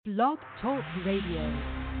Blog Talk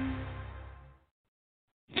Radio.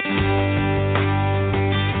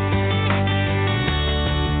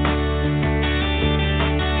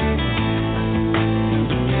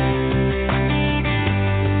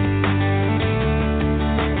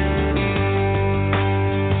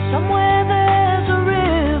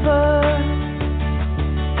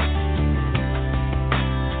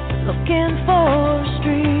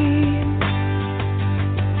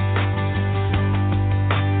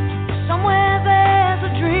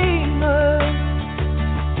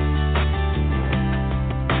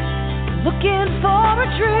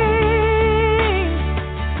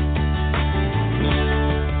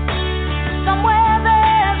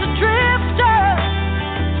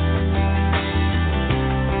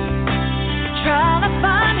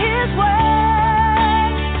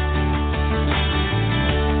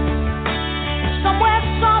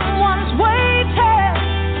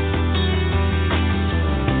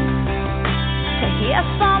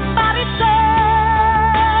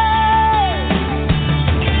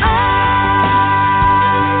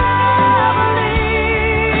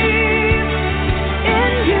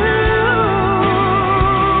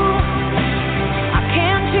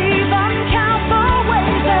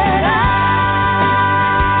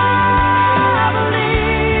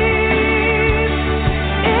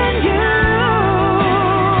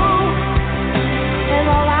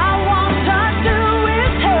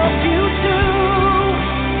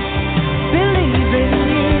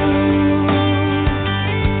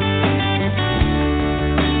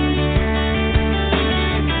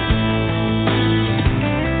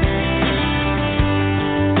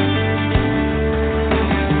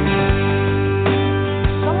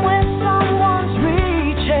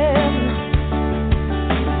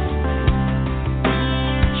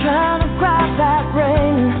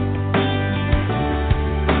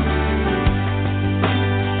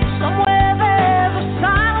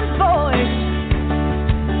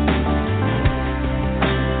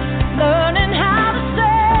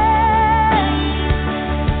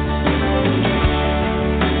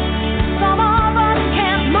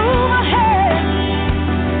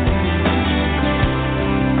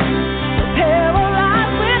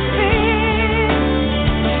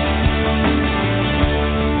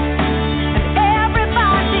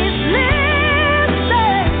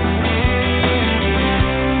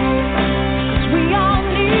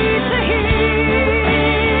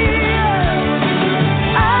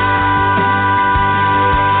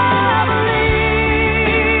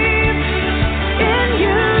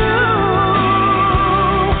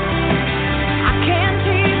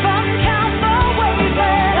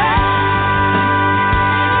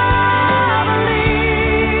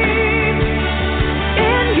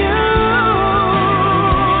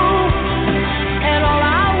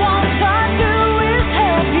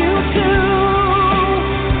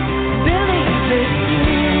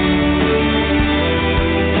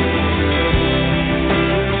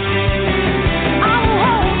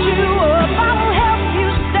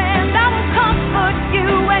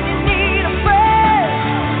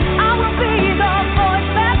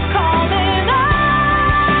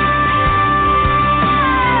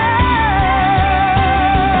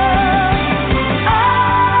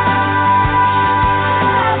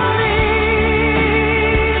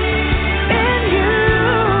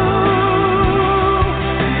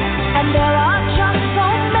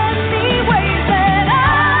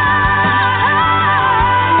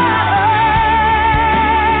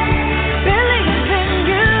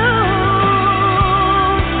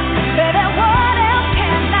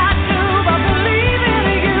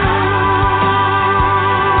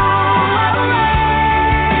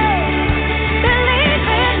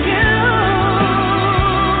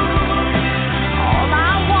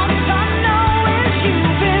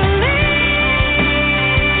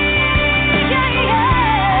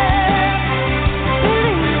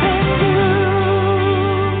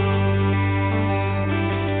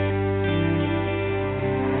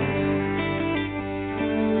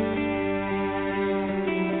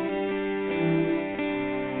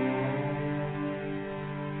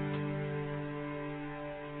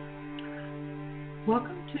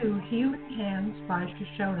 Welcome to Healing Hands by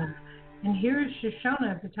Shashona. And here is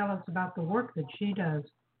Shashona to tell us about the work that she does.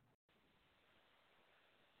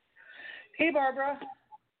 Hey, Barbara.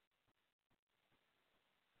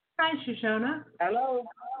 Hi, Shashona. Hello.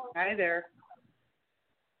 Hi there.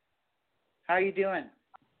 How are you doing?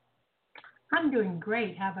 I'm doing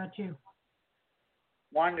great. How about you?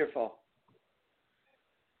 Wonderful.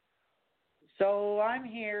 So I'm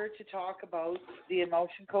here to talk about the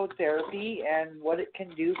emotion code therapy and what it can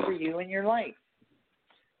do for you in your life.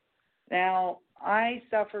 Now,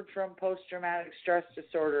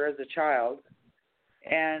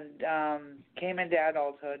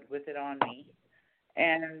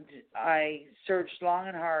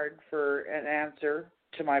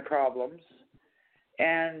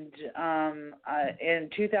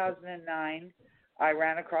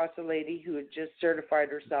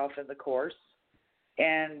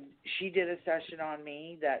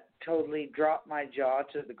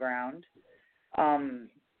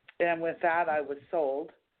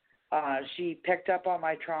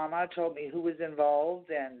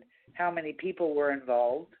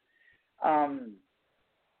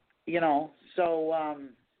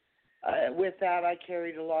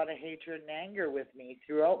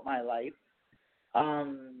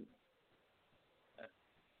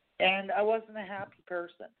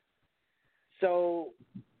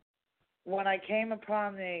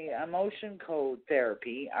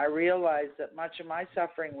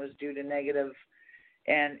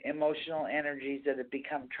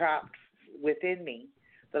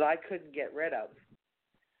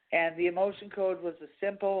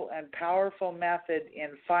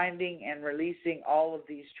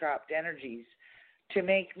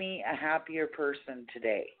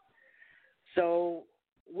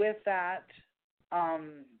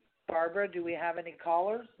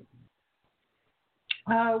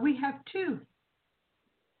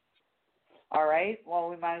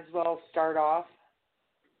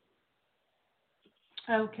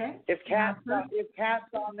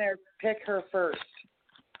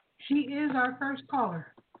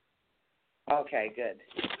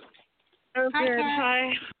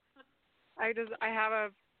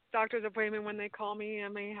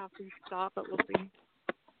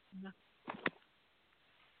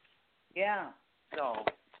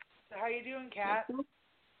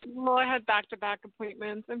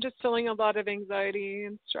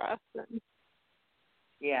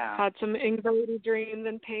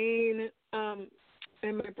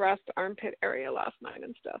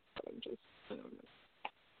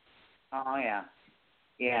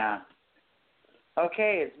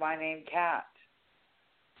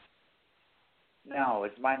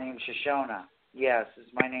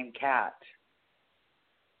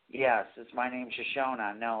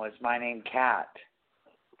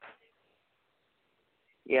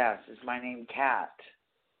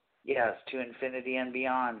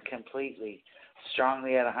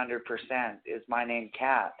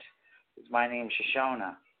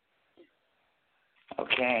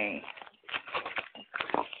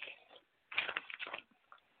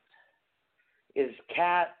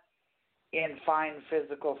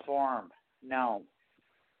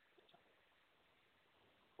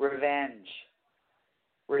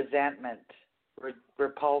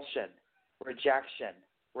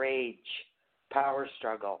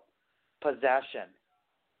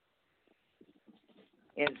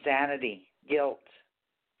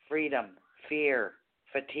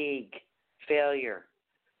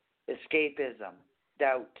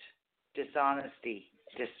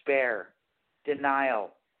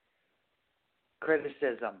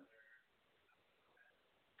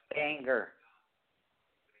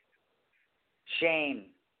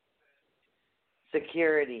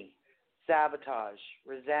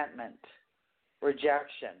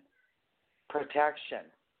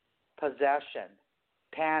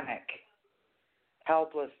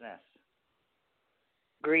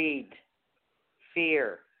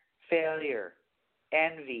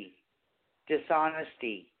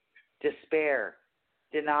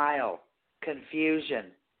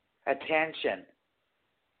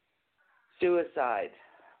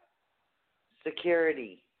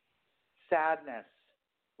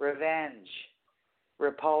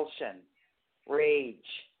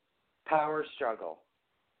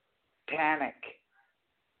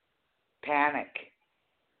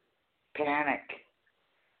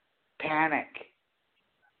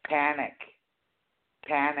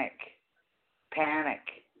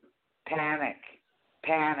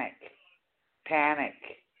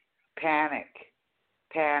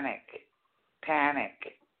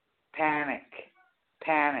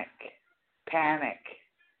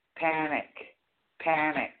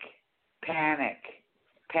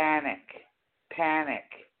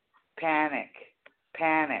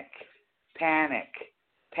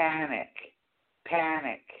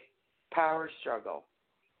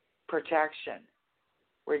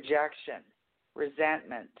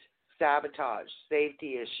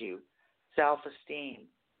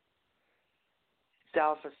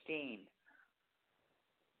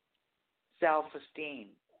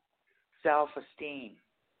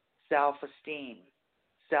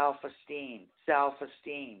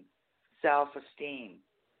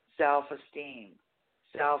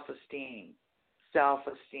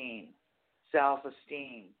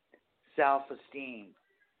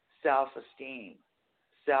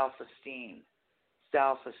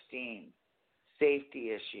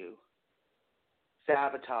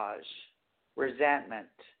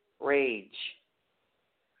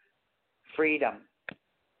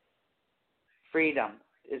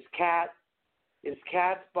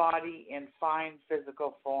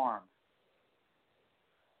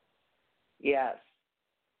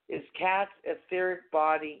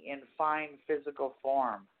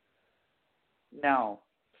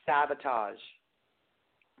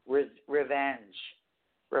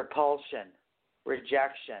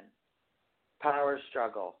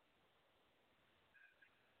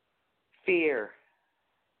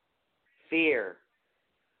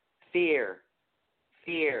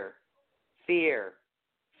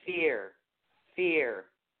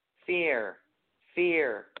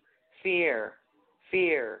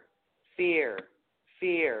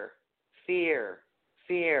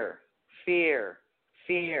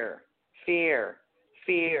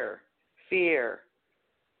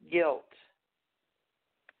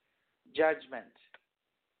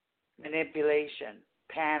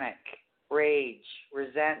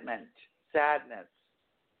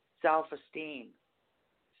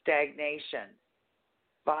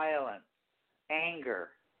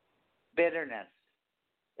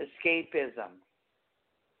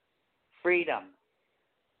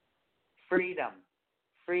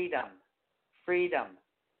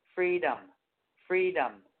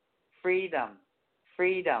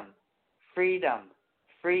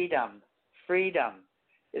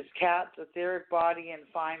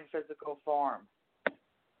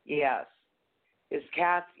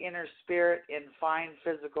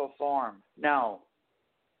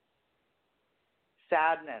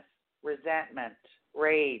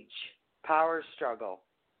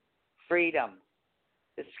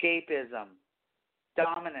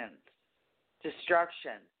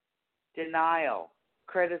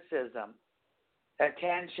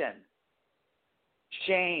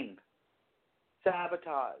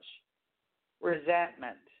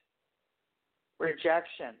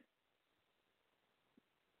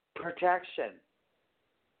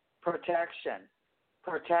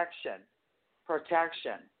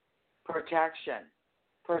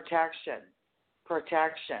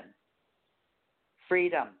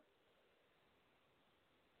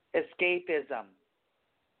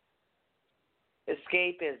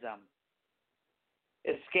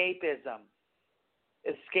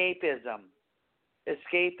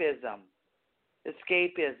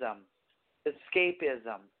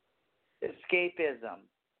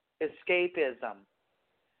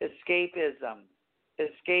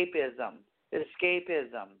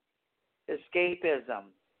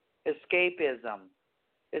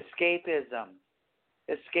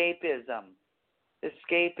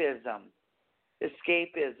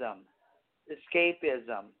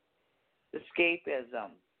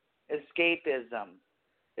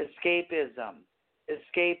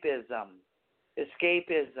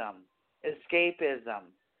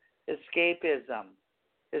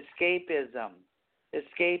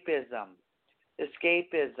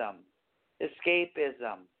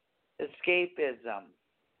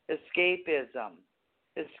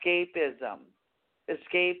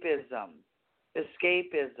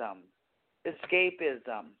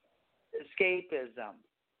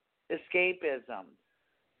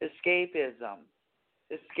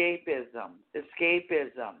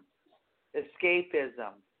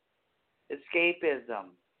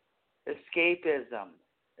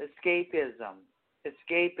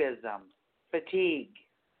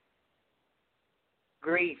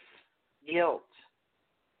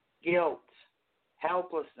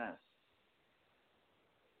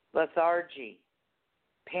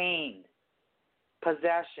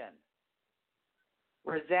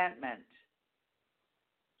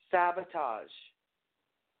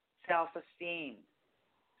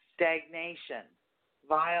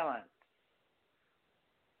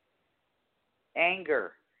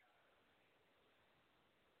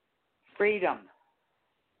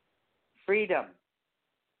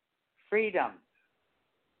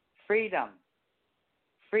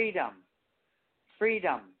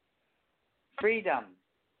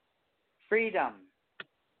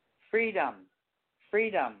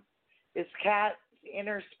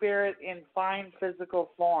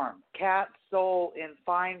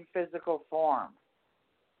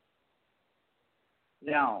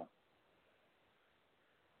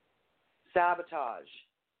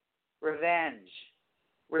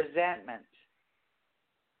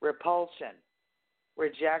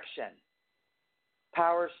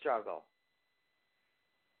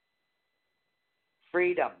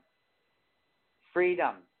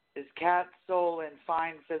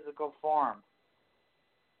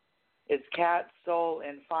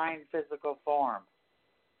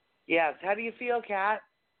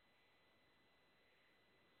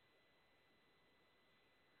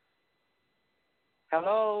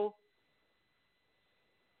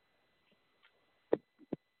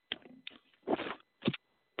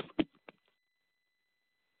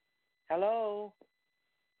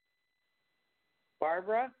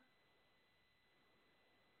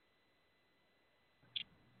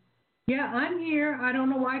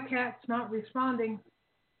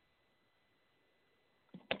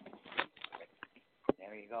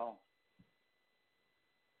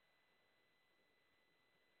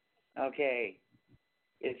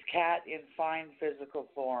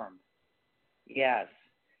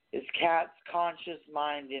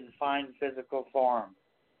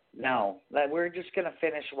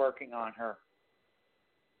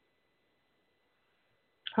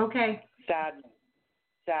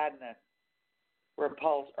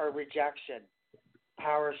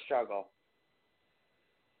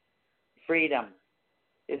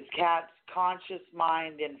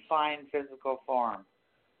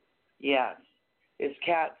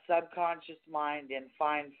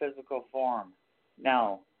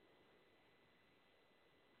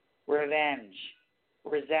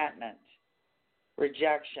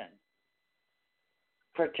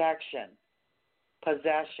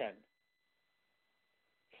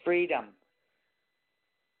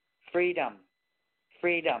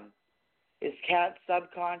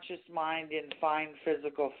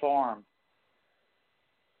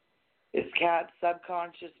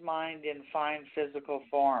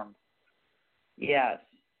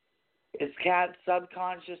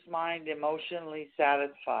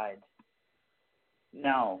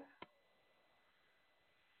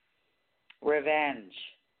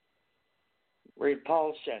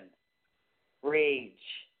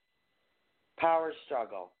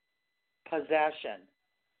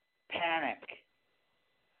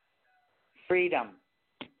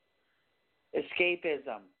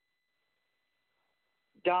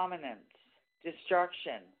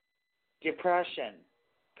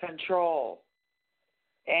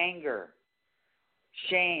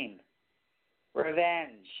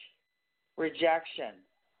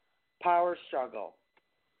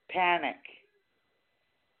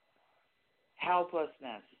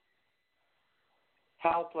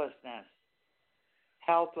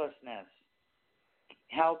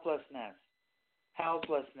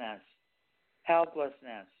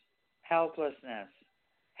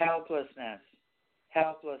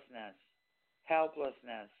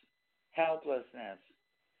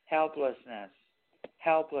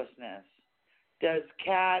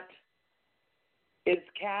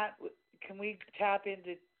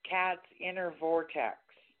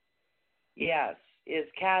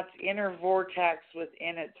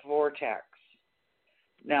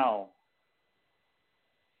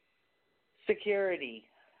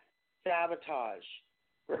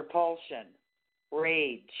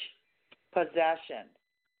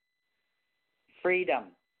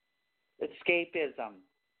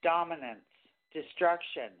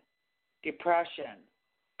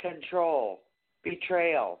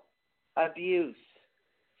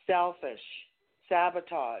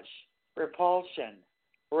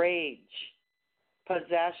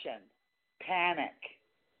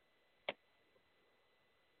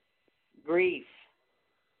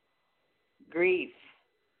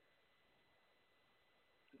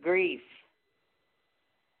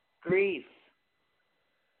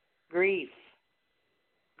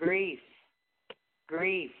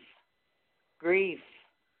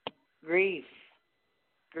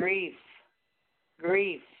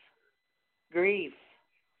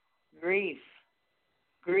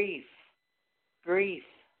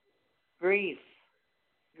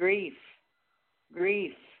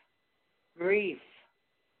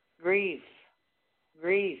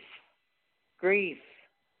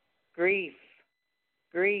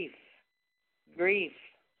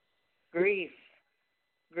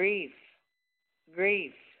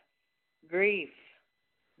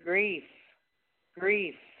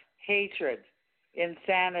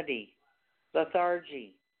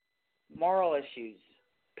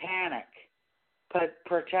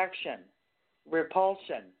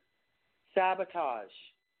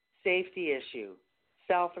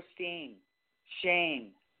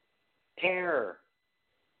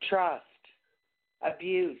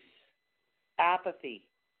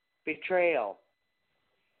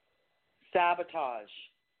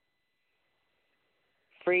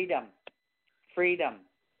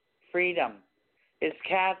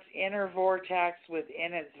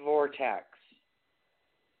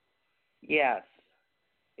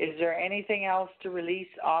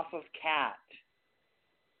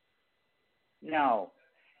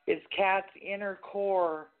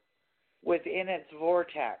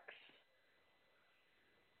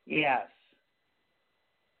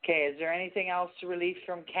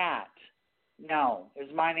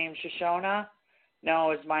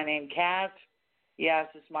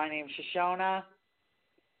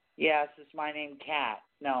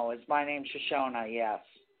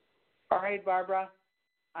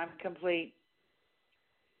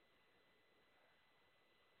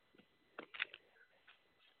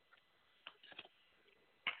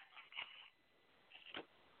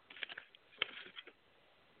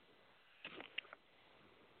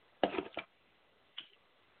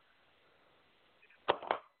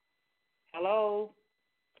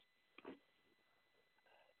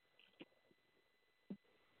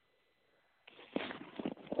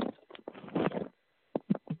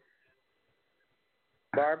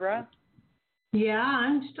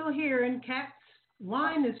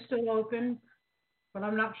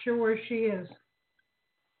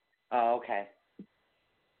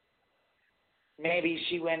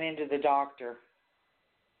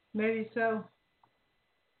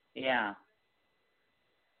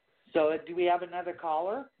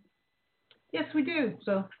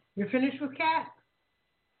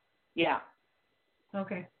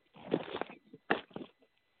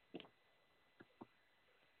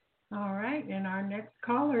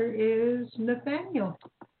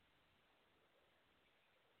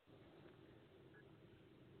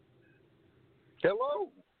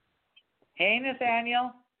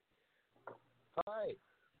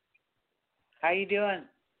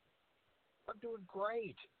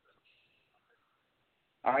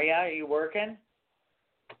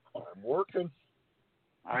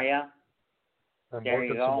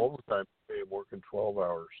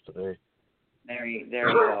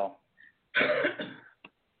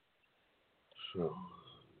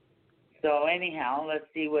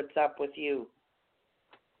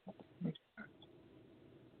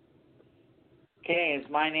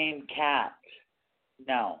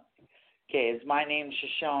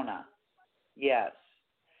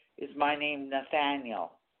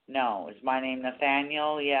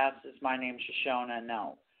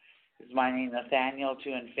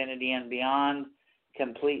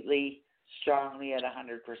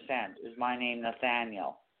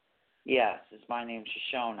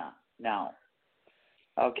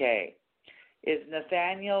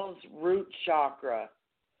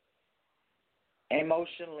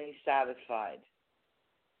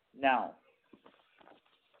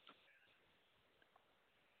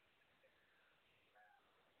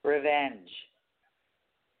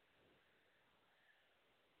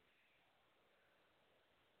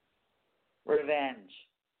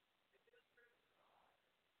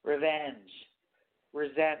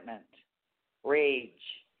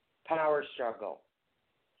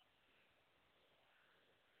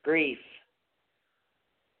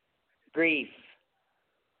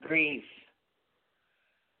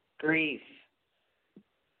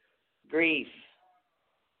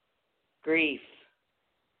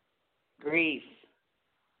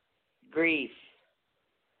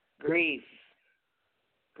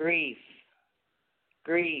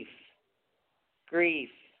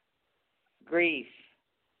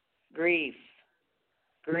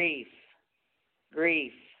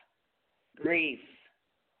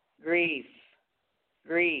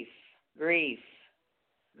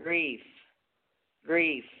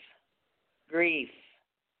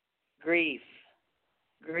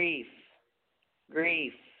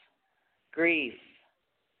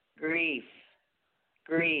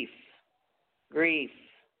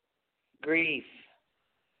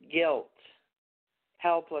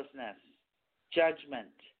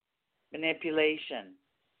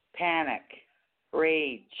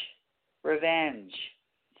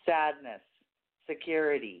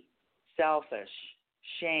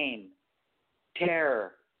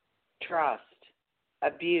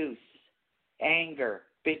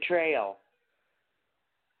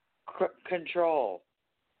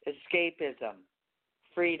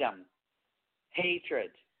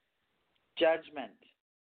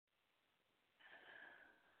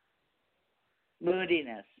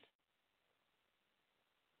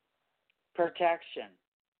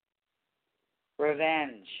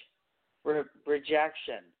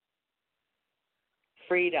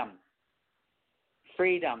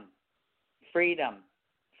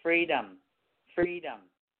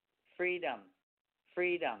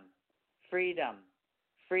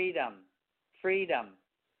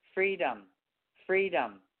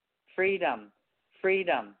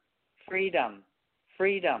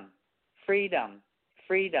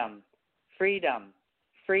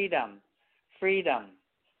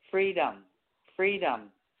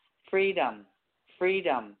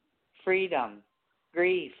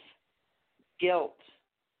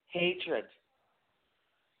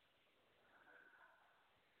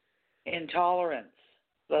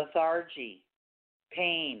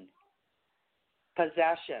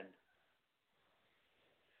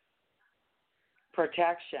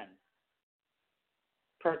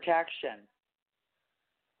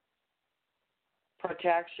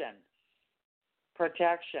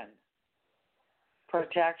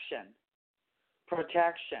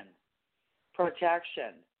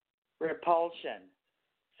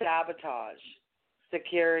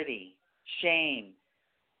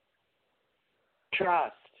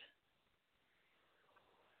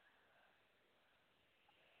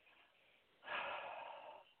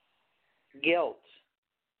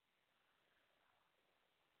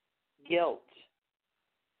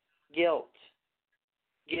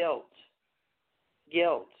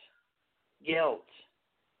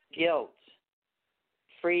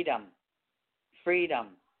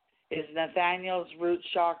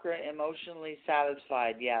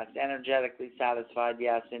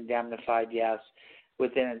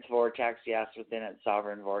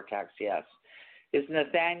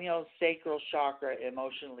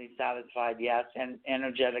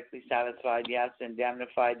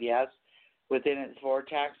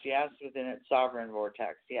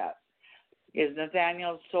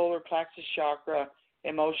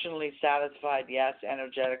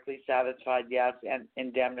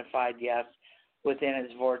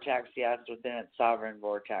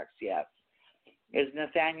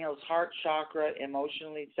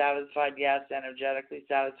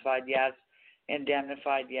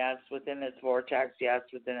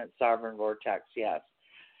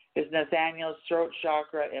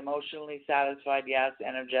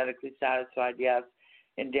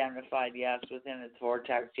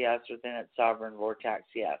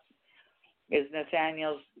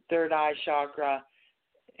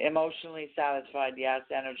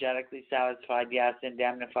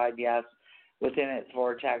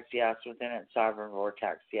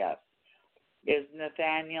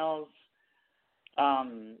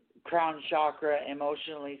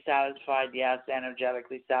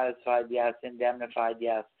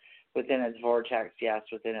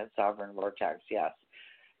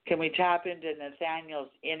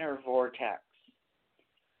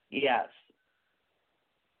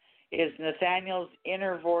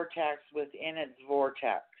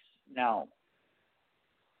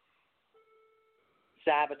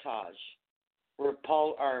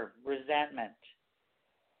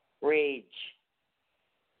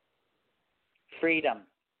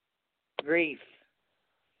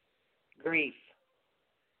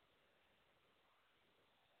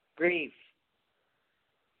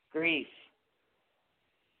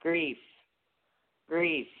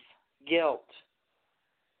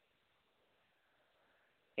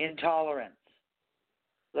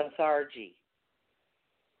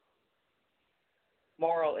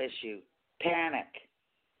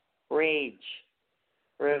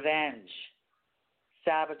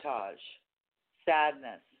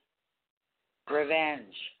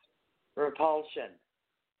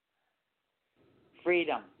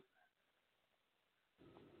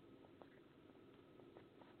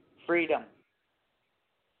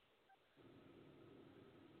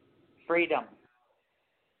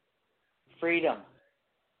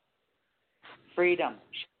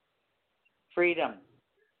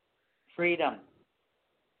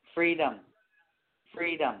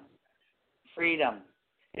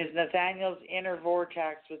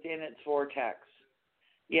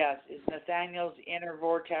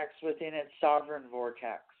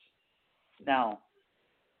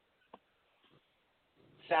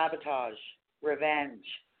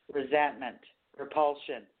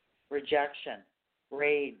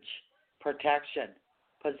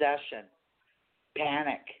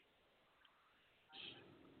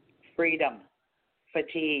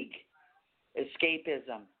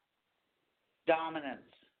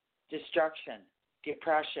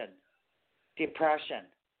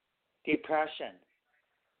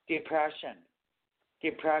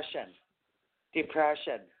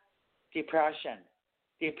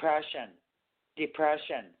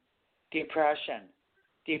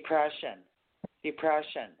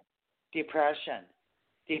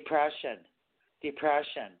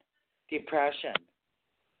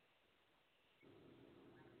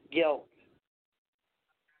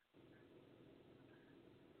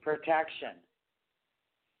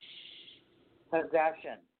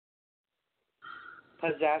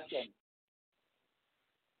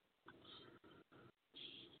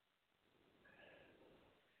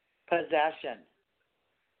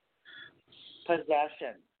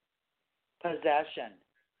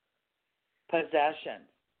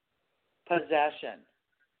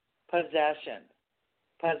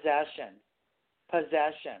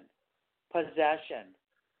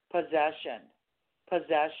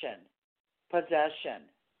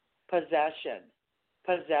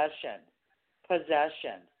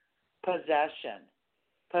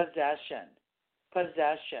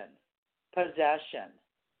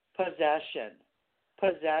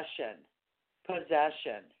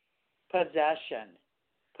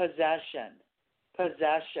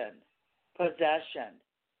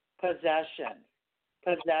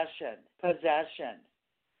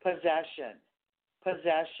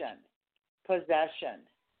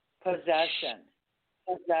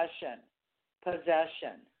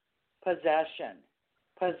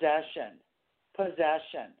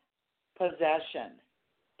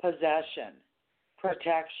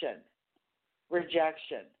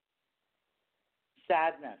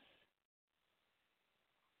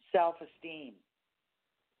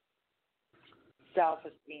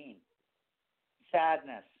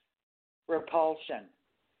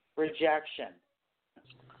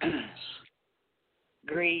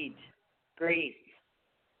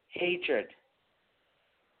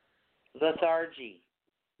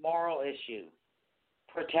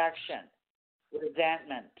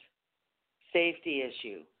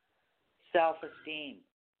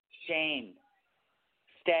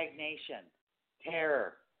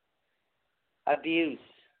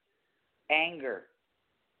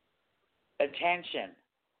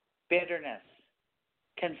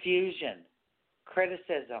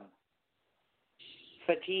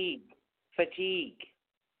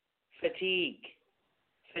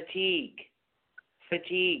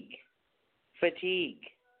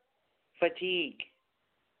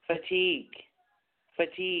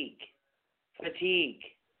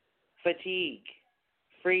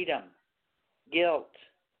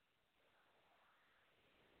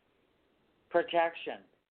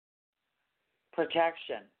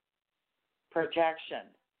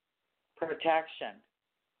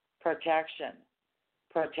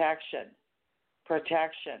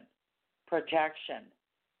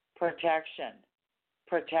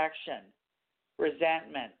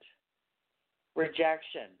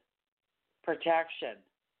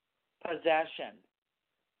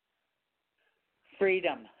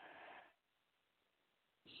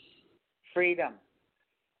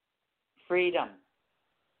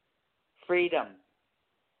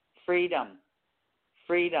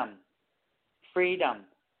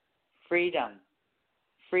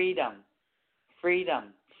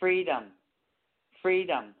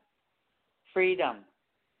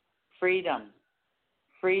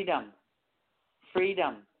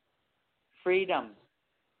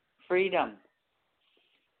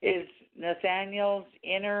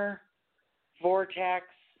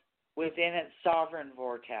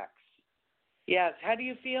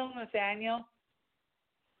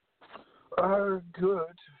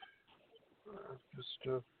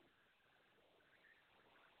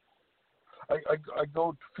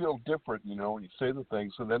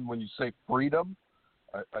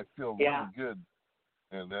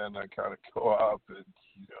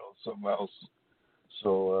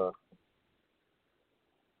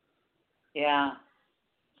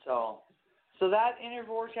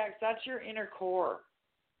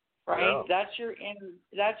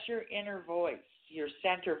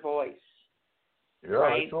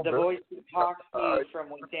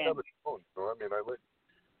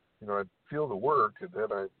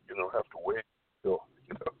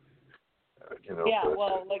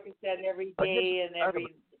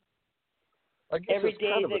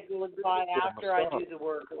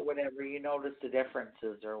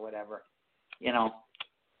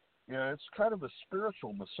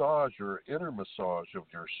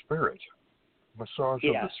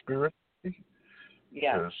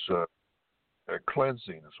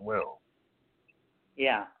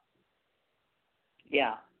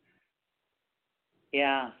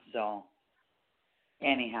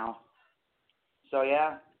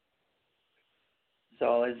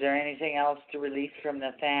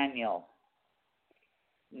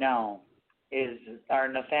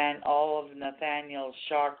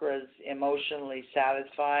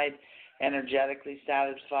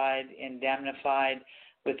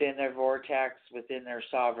 within their vortex, within their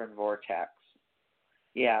sovereign vortex.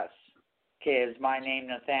 Yes. Okay, is my name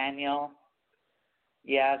Nathaniel?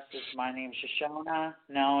 Yes. Is my name Shashona?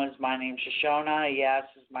 No. Is my name Shashona? Yes.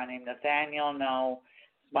 Is my name Nathaniel? No.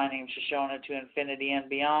 Is my name Shashona to infinity and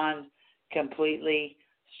beyond? Completely,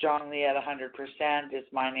 strongly at 100%. Is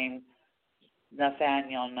my name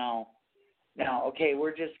Nathaniel? No. No. Okay,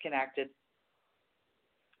 we're disconnected.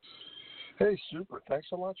 Hey, super. Thanks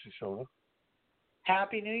a lot, Shashona.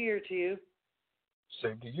 Happy New Year to you.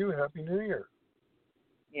 Same to you. Happy New Year.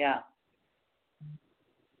 Yeah.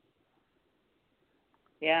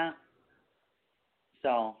 Yeah.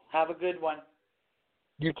 So, have a good one.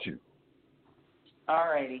 You too. All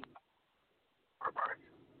righty. Bye-bye.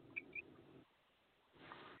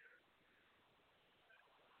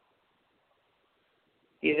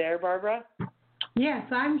 You there, Barbara? Yes,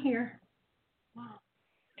 I'm here.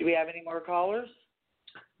 Do we have any more callers?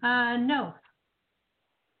 No.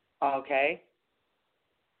 Okay.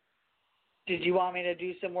 Did you want me to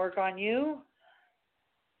do some work on you?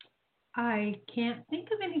 I can't think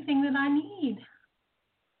of anything that I need.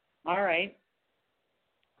 All right.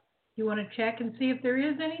 You want to check and see if there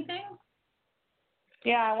is anything?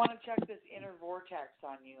 Yeah, I want to check this inner vortex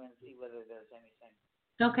on you and see whether there's anything.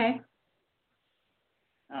 Okay.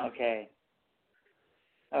 Okay.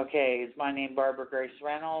 Okay, is my name Barbara Grace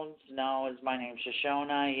Reynolds? No. Is my name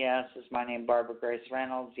Shashona? Yes. Is my name Barbara Grace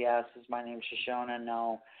Reynolds? Yes. Is my name Shashona?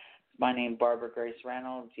 No. Is my name Barbara Grace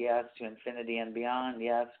Reynolds? Yes. To infinity and beyond?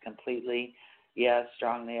 Yes. Completely? Yes.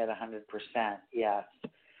 Strongly at 100%? Yes.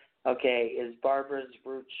 Okay, is Barbara's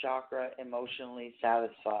root chakra emotionally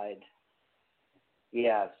satisfied?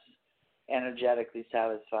 Yes. Energetically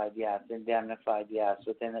satisfied? Yes. Indemnified? Yes.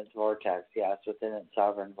 Within its vortex? Yes. Within its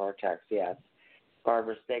sovereign vortex? Yes.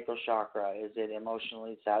 Barbara's sacral chakra, is it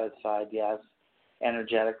emotionally satisfied? Yes.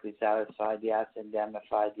 Energetically satisfied? Yes.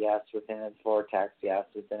 Indemnified? Yes. Within its vortex? Yes.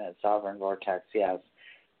 Within its sovereign vortex? Yes.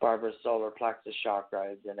 Barbara's solar plexus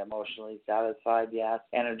chakra, is it emotionally satisfied? Yes.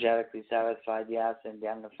 Energetically satisfied? Yes.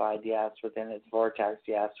 Indemnified? Yes. Within its vortex?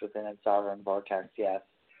 Yes. Within its sovereign vortex? Yes.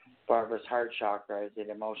 Barbara's heart chakra, is it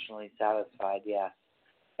emotionally satisfied? Yes.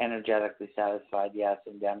 Energetically satisfied? Yes.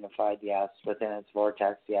 Indemnified? Yes. Within its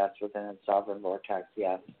vortex? Yes. Within its sovereign vortex?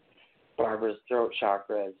 Yes. Barbara's throat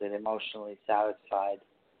chakra, is it emotionally satisfied?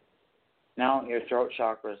 No, your throat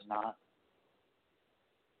chakra is not.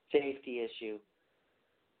 Safety issue.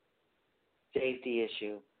 Safety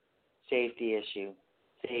issue. Safety issue.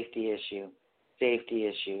 Safety issue. Safety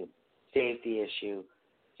issue. Safety issue.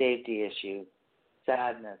 Safety issue.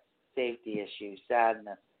 Sadness. Safety issue.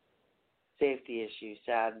 Sadness. Safety issue.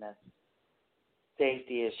 Sadness.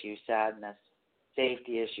 Safety issue. Sadness.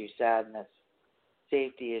 Safety issue. Sadness.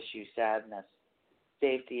 Safety issue. Sadness.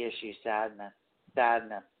 Safety issue. Sadness.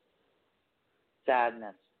 Sadness.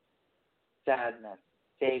 Sadness. Sadness.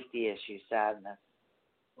 Safety issue. Sadness.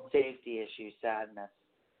 Safety issue. Sadness.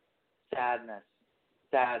 Sadness.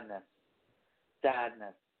 Sadness.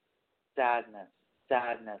 Sadness. Sadness.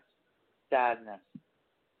 Sadness. Sadness.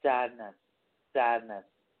 Sadness. Sadness.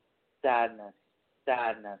 Sadness.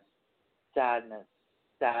 Sadness. Sadness.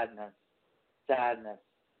 Sadness. Sadness.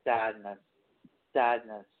 Sadness.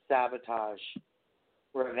 Sadness. Sabotage.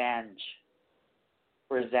 Revenge.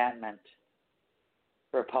 Resentment.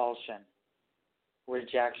 Repulsion.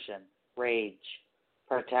 Rejection. Rage.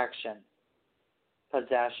 Protection.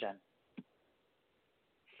 Possession.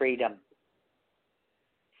 Freedom.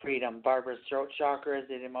 Freedom. Barbara's throat chakra, is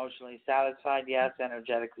it emotionally satisfied? Yes.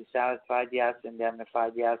 Energetically satisfied? Yes.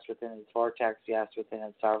 Indemnified? Yes. Within its vortex? Yes. Within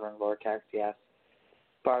its sovereign vortex? Yes.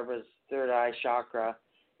 Barbara's third eye chakra,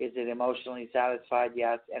 is it emotionally satisfied?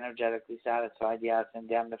 Yes. Energetically satisfied? Yes.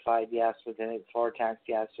 Indemnified? Yes. Within its vortex?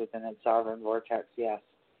 Yes. Within its sovereign vortex? Yes.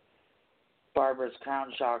 Barbara's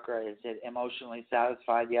crown chakra, is it emotionally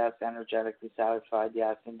satisfied? Yes. Energetically satisfied?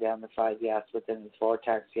 Yes. Indemnified? Yes. Within its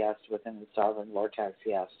vortex? Yes. Within its sovereign vortex?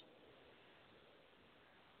 Yes.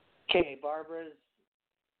 Okay, Barbara's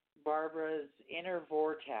inner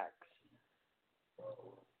vortex,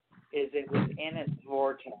 is it within its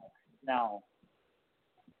vortex? No.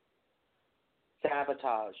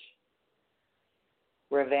 Sabotage.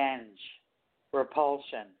 Revenge.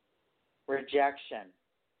 Repulsion. Rejection.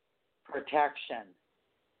 Protection,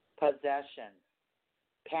 possession,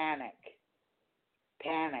 panic,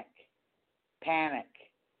 panic, panic,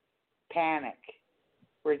 panic,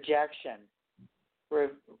 rejection,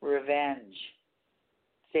 revenge,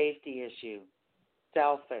 safety issue,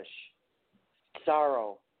 selfish,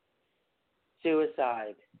 sorrow,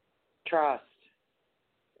 suicide, trust,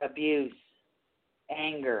 abuse,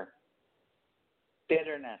 anger,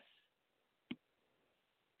 bitterness,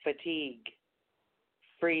 fatigue,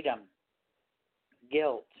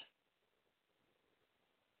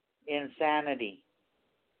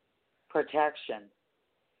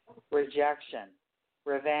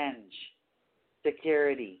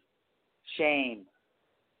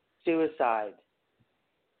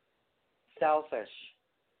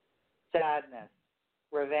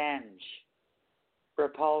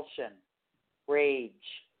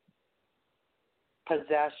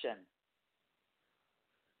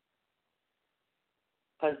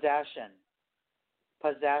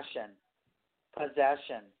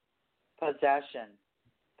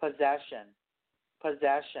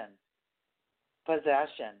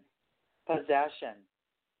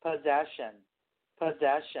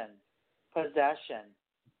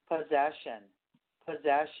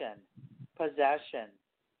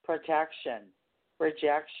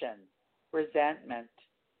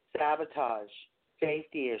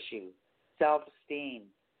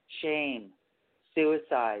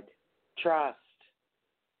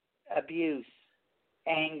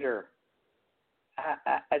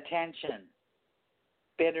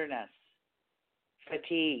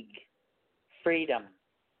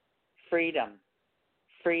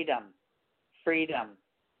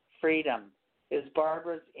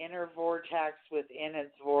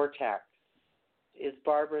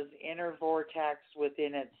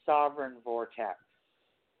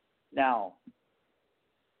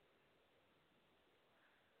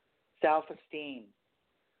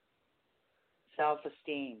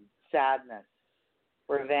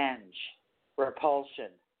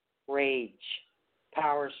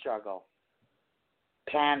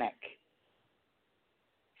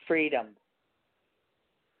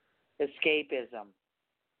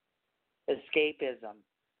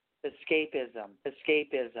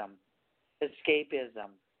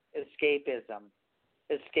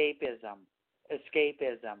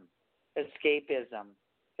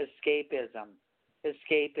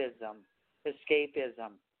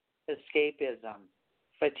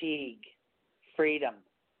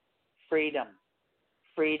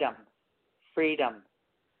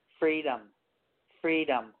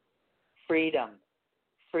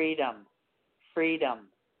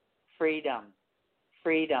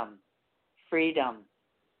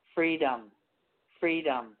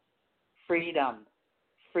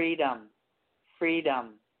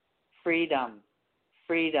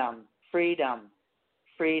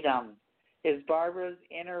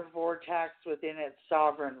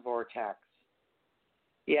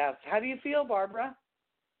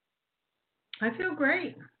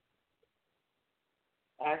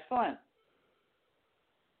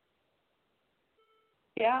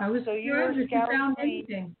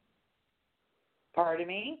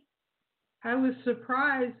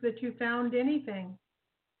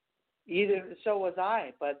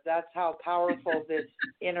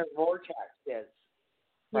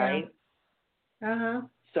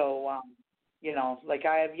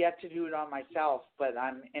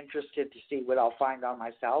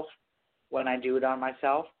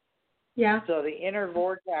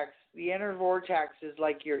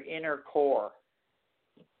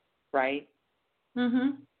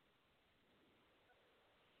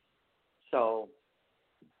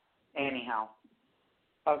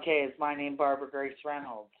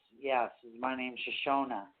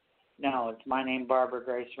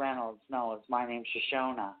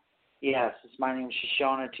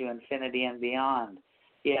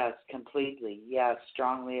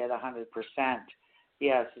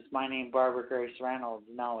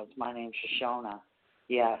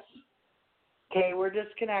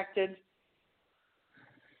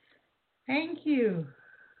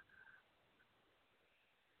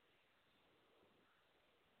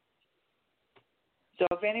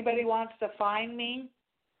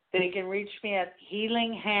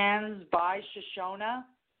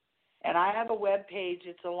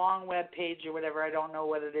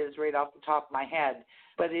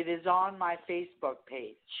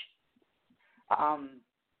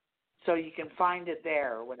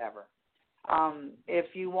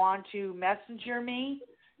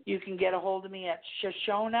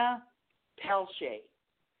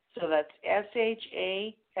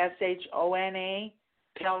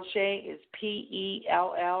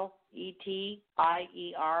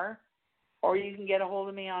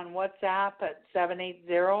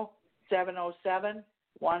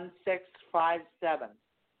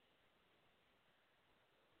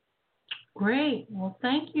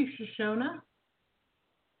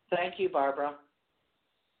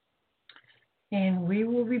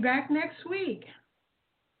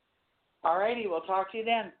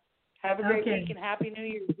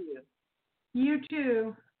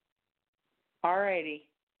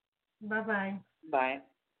 Bye-bye. Bye.